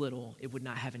little, it would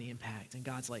not have any impact. And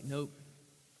God's like, nope.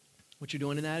 What you're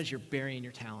doing in that is you're burying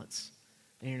your talents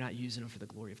and you're not using them for the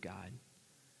glory of God.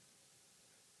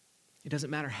 It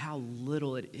doesn't matter how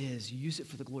little it is, use it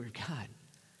for the glory of God.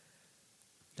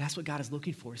 That's what God is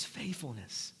looking for, is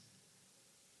faithfulness.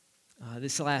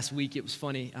 This last week, it was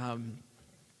funny.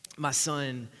 My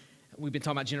son, we've been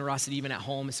talking about generosity even at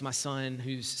home. It's my son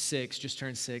who's 6, just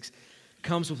turned 6,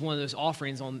 comes with one of those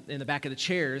offerings in the back of the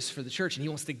chairs for the church, and he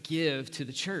wants to give to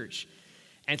the church.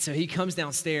 And so he comes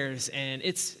downstairs, and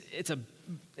it's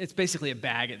basically a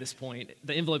bag at this point.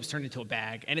 The envelope's turned into a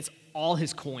bag, and it's all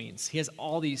his coins. He has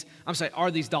all these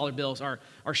dollar bills are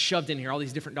shoved in here, all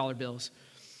these different dollar bills.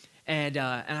 And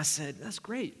I said, that's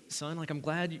great, son. Like, I'm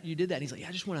glad you did that. And he's like, yeah,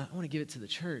 I want to give it to the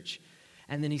church.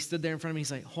 And then he stood there in front of me.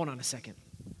 He's like, hold on a second.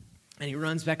 And he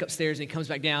runs back upstairs and he comes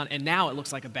back down. And now it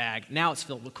looks like a bag. Now it's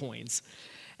filled with coins.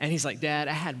 And he's like, Dad,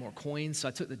 I had more coins. So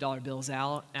I took the dollar bills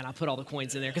out and I put all the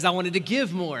coins in there because I wanted to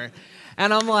give more.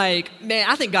 And I'm like, man,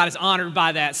 I think God is honored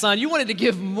by that, son. You wanted to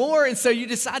give more. And so you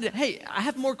decided, hey, I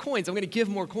have more coins. I'm going to give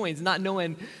more coins, not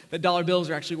knowing that dollar bills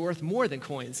are actually worth more than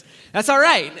coins. That's all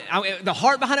right. The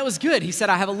heart behind it was good. He said,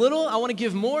 I have a little, I want to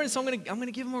give more. And so I'm going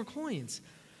to give more coins.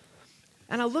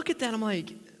 And I look at that, I'm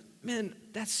like, man,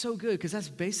 that's so good, because that's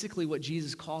basically what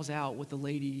Jesus calls out with the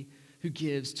lady who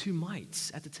gives 2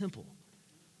 mites at the temple.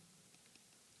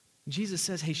 Jesus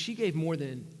says, hey, she gave more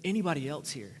than anybody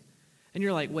else here. And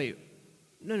you're like, wait,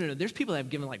 no, there's people that have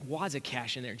given like wads of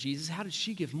cash in there, Jesus. How did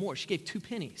she give more? She gave 2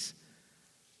 pennies.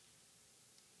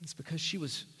 It's because she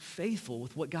was faithful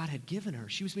with what God had given her.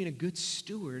 She was being a good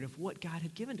steward of what God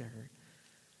had given to her.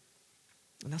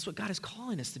 And that's what God is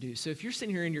calling us to do. So if you're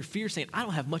sitting here in your fear saying, I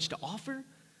don't have much to offer,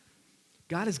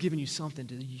 God has given you something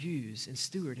to use and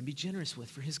steward and be generous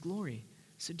with for his glory.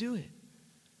 So do it.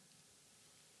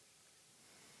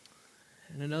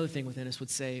 And another thing within us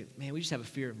would say, man, we just have a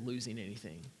fear of losing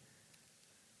anything.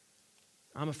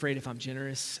 I'm afraid if I'm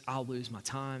generous, I'll lose my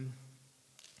time.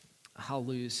 I'll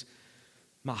lose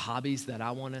my hobbies that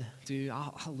I want to do.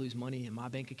 I'll lose money in my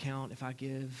bank account if I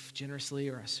give generously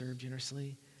or I serve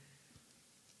generously.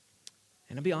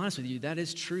 And I'll be honest with you, that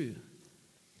is true.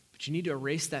 But you need to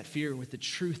erase that fear with the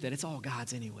truth that it's all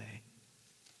God's anyway.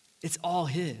 It's all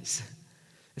his.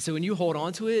 And so when you hold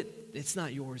on to it, it's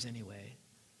not yours anyway.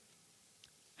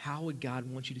 How would God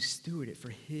want you to steward it for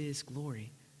his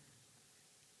glory?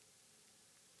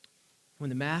 When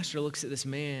the master looks at this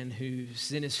man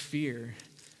who's in his fear,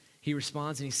 he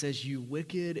responds and he says, you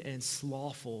wicked and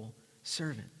slothful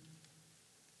servant.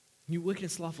 You wicked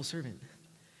and slothful servant.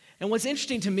 And what's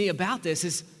interesting to me about this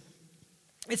is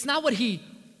it's not what he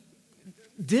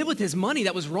did with his money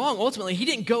that was wrong. Ultimately, he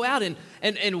didn't go out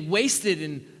and waste it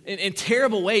in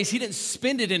terrible ways. He didn't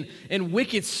spend it in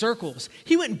wicked circles.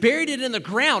 He went and buried it in the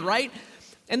ground, right?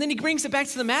 And then he brings it back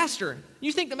to the master.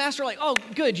 You think the master like, oh,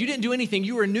 good, you didn't do anything.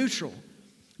 You were neutral.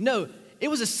 No, it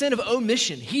was a sin of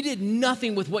omission. He did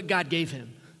nothing with what God gave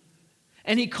him.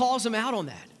 And he calls him out on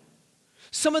that.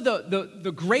 Some of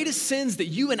the greatest sins that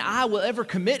you and I will ever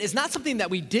commit is not something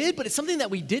that we did, but it's something that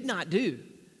we did not do.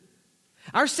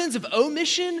 Our sins of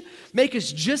omission make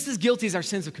us just as guilty as our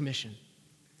sins of commission.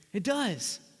 It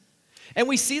does. And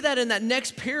we see that in that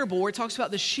next parable where it talks about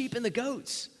the sheep and the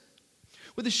goats.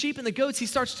 With the sheep and the goats, he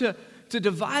starts to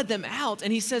divide them out.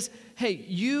 And he says, hey,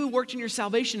 you worked in your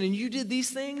salvation and you did these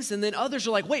things. And then others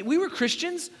are like, wait, we were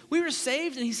Christians? We were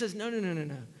saved? And he says, no.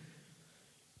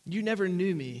 You never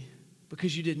knew me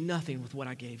because you did nothing with what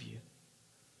I gave you.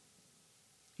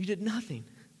 You did nothing.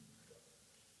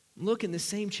 Look in the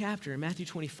same chapter in Matthew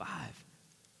 25.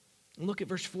 And look at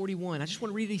verse 41. I just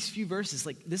want to read these few verses.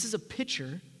 Like, this is a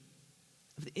picture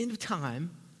of the end of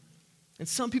time. And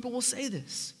some people will say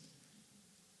this.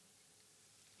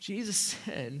 Jesus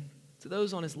said to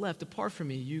those on his left, depart from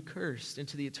me, you cursed,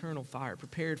 into the eternal fire,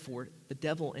 prepared for the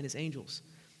devil and his angels.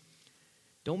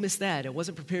 Don't miss that. It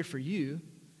wasn't prepared for you.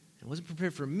 It wasn't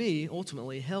prepared for me.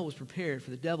 Ultimately, hell was prepared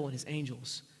for the devil and his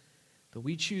angels. But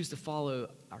we choose to follow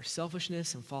our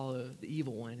selfishness and follow the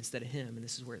evil one instead of him, and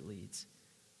this is where it leads.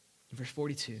 In verse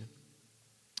 42,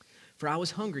 for I was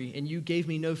hungry, and you gave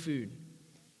me no food.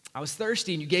 I was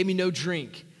thirsty, and you gave me no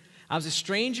drink. I was a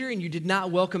stranger, and you did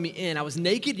not welcome me in. I was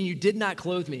naked, and you did not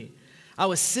clothe me. I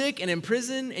was sick and in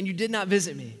prison, and you did not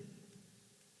visit me.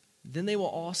 Then they will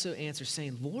also answer,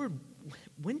 saying, Lord,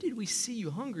 when did we see you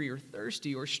hungry or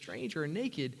thirsty or stranger or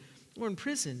naked or in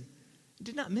prison and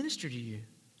did not minister to you?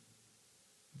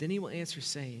 Then he will answer,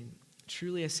 saying,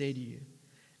 truly I say to you,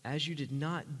 as you did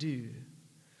not do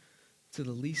to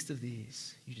the least of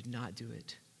these, you did not do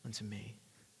it unto me.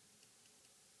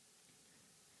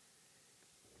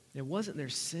 It wasn't their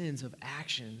sins of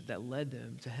action that led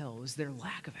them to hell. It was their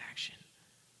lack of action.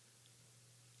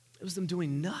 It was them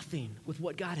doing nothing with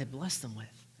what God had blessed them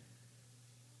with.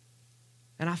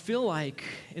 And I feel like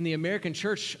in the American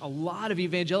church, a lot of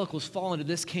evangelicals fall into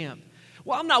this camp.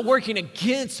 Well, I'm not working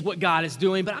against what God is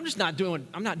doing, but I'm not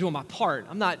doing my part.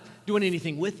 I'm not doing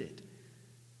anything with it.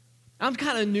 I'm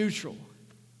kind of neutral.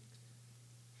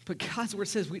 But God's word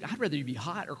says, I'd rather you be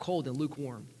hot or cold than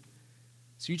lukewarm.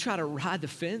 So you try to ride the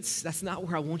fence, that's not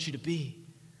where I want you to be.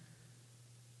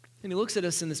 And he looks at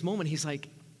us in this moment, he's like,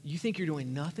 you think you're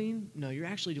doing nothing? No, you're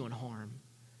actually doing harm.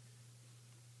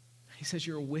 He says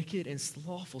you're a wicked and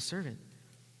slothful servant.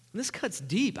 And this cuts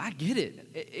deep, I get it.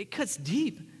 It cuts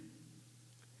deep.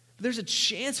 But there's a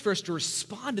chance for us to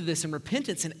respond to this in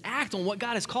repentance and act on what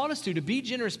God has called us to be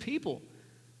generous people.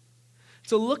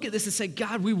 So look at this and say,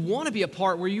 God, we want to be a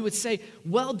part where you would say,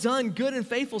 well done, good and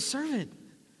faithful servant.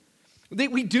 We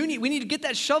need to get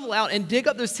that shovel out and dig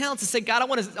up those talents and say, God, I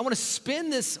want to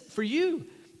spend this for you.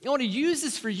 I want to use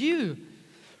this for you.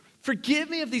 Forgive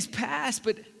me of these past,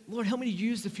 but Lord, help me to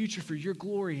use the future for your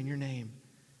glory and your name.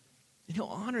 And he'll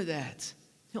honor that.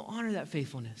 He'll honor that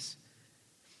faithfulness.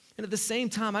 And at the same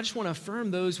time, I just want to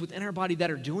affirm those within our body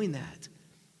that are doing that.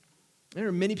 There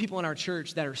are many people in our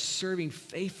church that are serving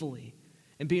faithfully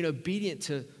and being obedient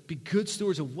to be good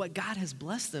stewards of what God has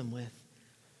blessed them with.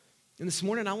 And this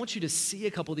morning, I want you to see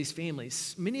a couple of these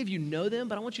families. Many of you know them,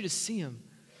 but I want you to see them.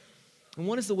 And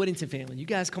one is the Whittington family. You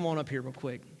guys come on up here real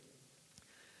quick.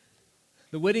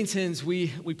 The Whittingtons,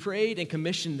 we prayed and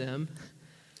commissioned them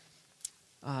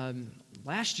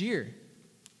last year.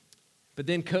 But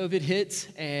then COVID hit,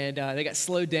 and they got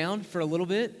slowed down for a little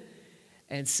bit.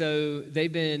 And so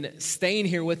they've been staying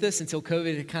here with us until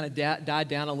COVID had kind of died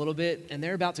down a little bit. And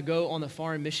they're about to go on the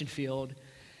foreign mission field.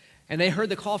 And they heard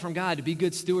the call from God to be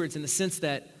good stewards in the sense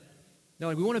that, no,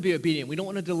 we want to be obedient. We don't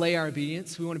want to delay our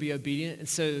obedience. We want to be obedient. And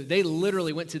so they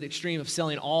literally went to the extreme of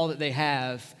selling all that they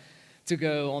have to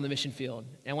go on the mission field.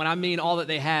 And when I mean all that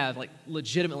they have, like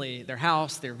legitimately their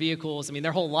house, their vehicles, I mean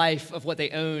their whole life of what they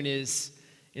own is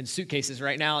in suitcases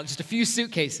right now, just a few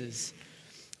suitcases.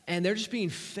 And they're just being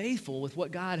faithful with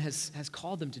what God has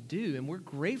called them to do. And we're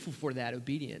grateful for that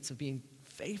obedience of being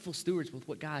faithful stewards with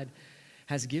what God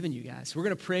has given you guys. So we're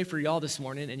going to pray for y'all this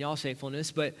morning and y'all's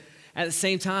faithfulness. But at the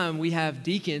same time, we have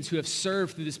deacons who have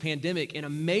served through this pandemic in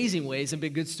amazing ways and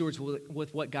been good stewards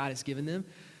with what God has given them.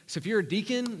 So if you're a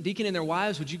deacon and their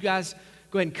wives, would you guys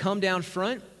go ahead and come down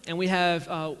front? And we have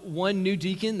one new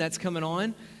deacon that's coming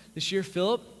on this year,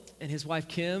 Philip, and his wife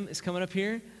Kim is coming up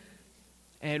here.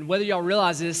 And whether y'all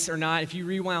realize this or not, if you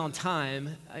rewound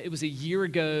time, it was a year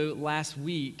ago last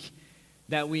week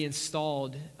that we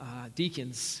installed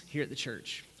deacons here at the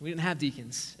church. We didn't have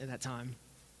deacons at that time.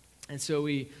 And so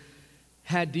we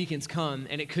had deacons come,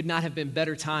 and it could not have been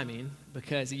better timing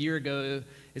because a year ago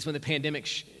is when the pandemic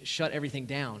shut everything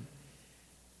down.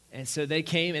 And so they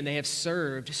came, and they have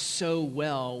served so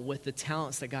well with the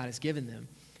talents that God has given them.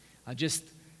 Just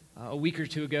a week or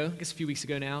two ago, I guess a few weeks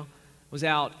ago now, was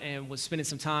out and was spending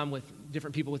some time with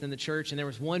different people within the church, and there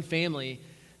was one family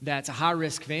that's a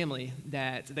high-risk family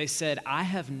that they said, I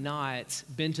have not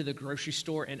been to the grocery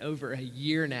store in over a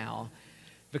year now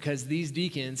because these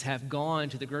deacons have gone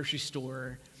to the grocery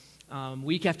store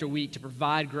week after week to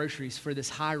provide groceries for this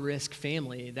high-risk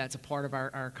family that's a part of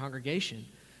our congregation.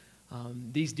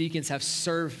 These deacons have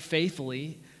served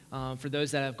faithfully for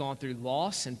those that have gone through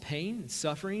loss and pain and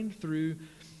suffering through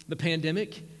the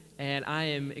pandemic, and I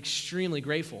am extremely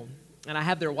grateful. And I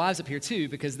have their wives up here too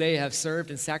because they have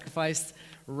served and sacrificed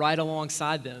right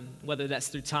alongside them, whether that's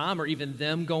through time or even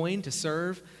them going to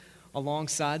serve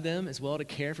alongside them as well to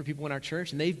care for people in our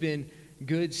church. And they've been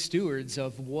good stewards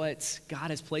of what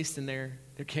God has placed in their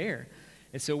care.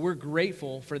 And so we're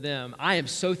grateful for them. I am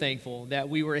so thankful that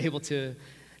we were able to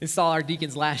install our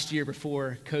deacons last year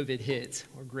before COVID hit.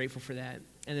 We're grateful for that.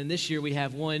 And then this year we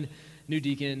have one new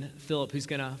deacon, Philip, who's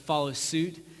going to follow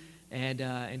suit.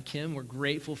 And Kim, we're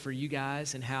grateful for you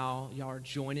guys and how y'all are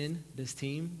joining this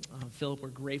team. Philip, we're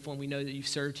grateful, and we know that you've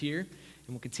served here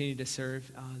and will continue to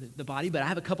serve the body. But I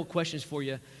have a couple questions for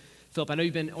you, Philip. I know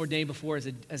you've been ordained before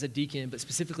as a deacon, but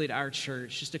specifically to our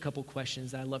church, just a couple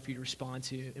questions that I'd love for you to respond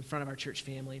to in front of our church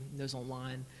family, those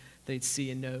online, they'd see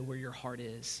and know where your heart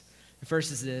is. The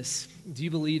first is this: do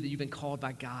you believe that you've been called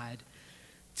by God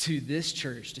to this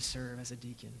church to serve as a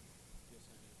deacon?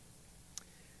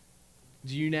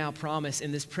 Do you now promise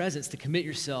in this presence to commit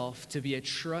yourself to be a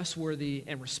trustworthy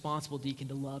and responsible deacon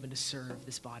to love and to serve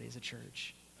this body as a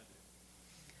church?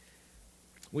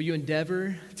 Will you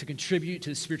endeavor to contribute to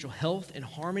the spiritual health and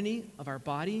harmony of our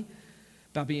body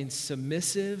by being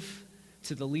submissive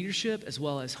to the leadership as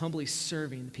well as humbly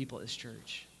serving the people of this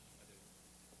church?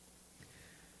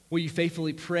 Will you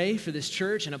faithfully pray for this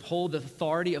church and uphold the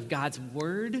authority of God's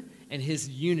word and his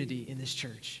unity in this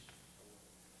church?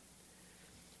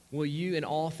 Will you in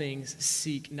all things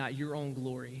seek not your own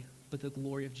glory, but the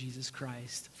glory of Jesus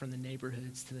Christ from the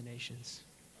neighborhoods to the nations?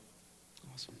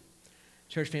 Awesome.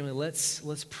 Church family,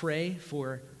 let's pray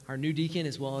for our new deacon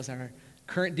as well as our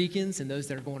current deacons and those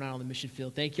that are going out on the mission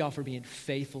field. Thank y'all for being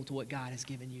faithful to what God has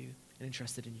given you and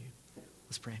entrusted in you.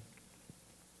 Let's pray.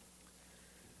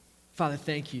 Father,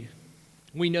 thank you.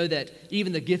 We know that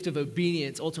even the gift of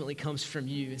obedience ultimately comes from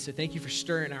you. And so thank you for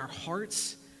stirring our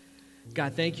hearts.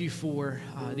 God, thank you for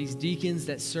these deacons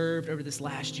that served over this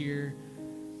last year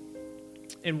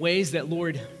in ways that,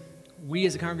 Lord, we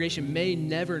as a congregation may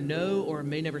never know or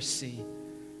may never see.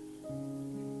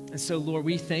 And so, Lord,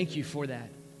 we thank you for that.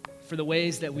 For the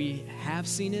ways that we have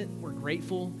seen it, we're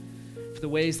grateful. For the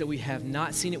ways that we have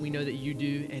not seen it, we know that you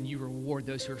do, and you reward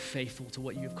those who are faithful to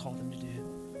what you have called them to do.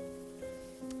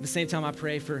 At the same time, I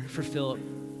pray for Philip,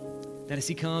 that as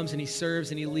he comes and he serves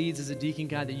and he leads as a deacon,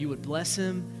 God, that you would bless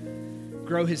him,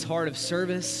 grow his heart of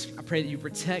service. I pray that you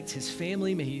protect his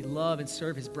family. May he love and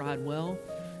serve his bride well.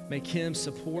 Make him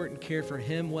support and care for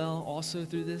him well also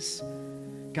through this.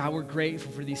 God, we're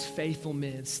grateful for these faithful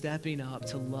men stepping up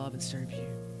to love and serve you.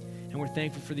 And we're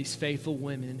thankful for these faithful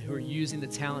women who are using the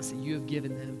talents that you have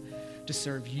given them to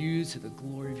serve you to the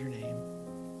glory of your name.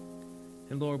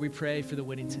 And Lord, we pray for the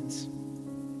Whittingtons.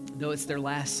 Though it's their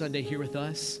last Sunday here with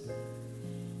us,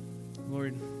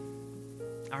 Lord,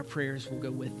 our prayers will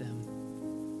go with them.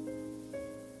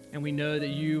 And we know that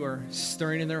you are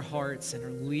stirring in their hearts and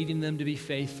are leading them to be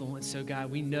faithful. And so,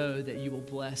 God, we know that you will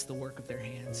bless the work of their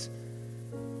hands.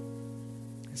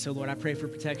 And so, Lord, I pray for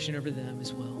protection over them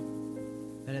as well.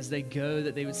 That as they go,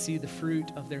 that they would see the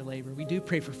fruit of their labor. We do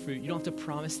pray for fruit. You don't have to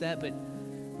promise that, but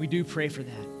we do pray for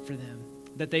that for them.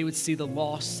 That they would see the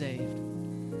lost saved.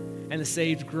 And the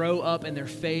saved grow up in their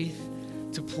faith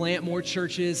to plant more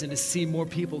churches and to see more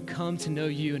people come to know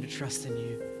you and to trust in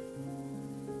you.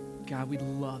 God, we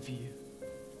love you,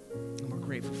 and we're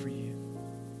grateful for you.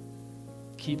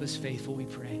 Keep us faithful, we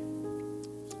pray.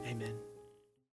 Amen.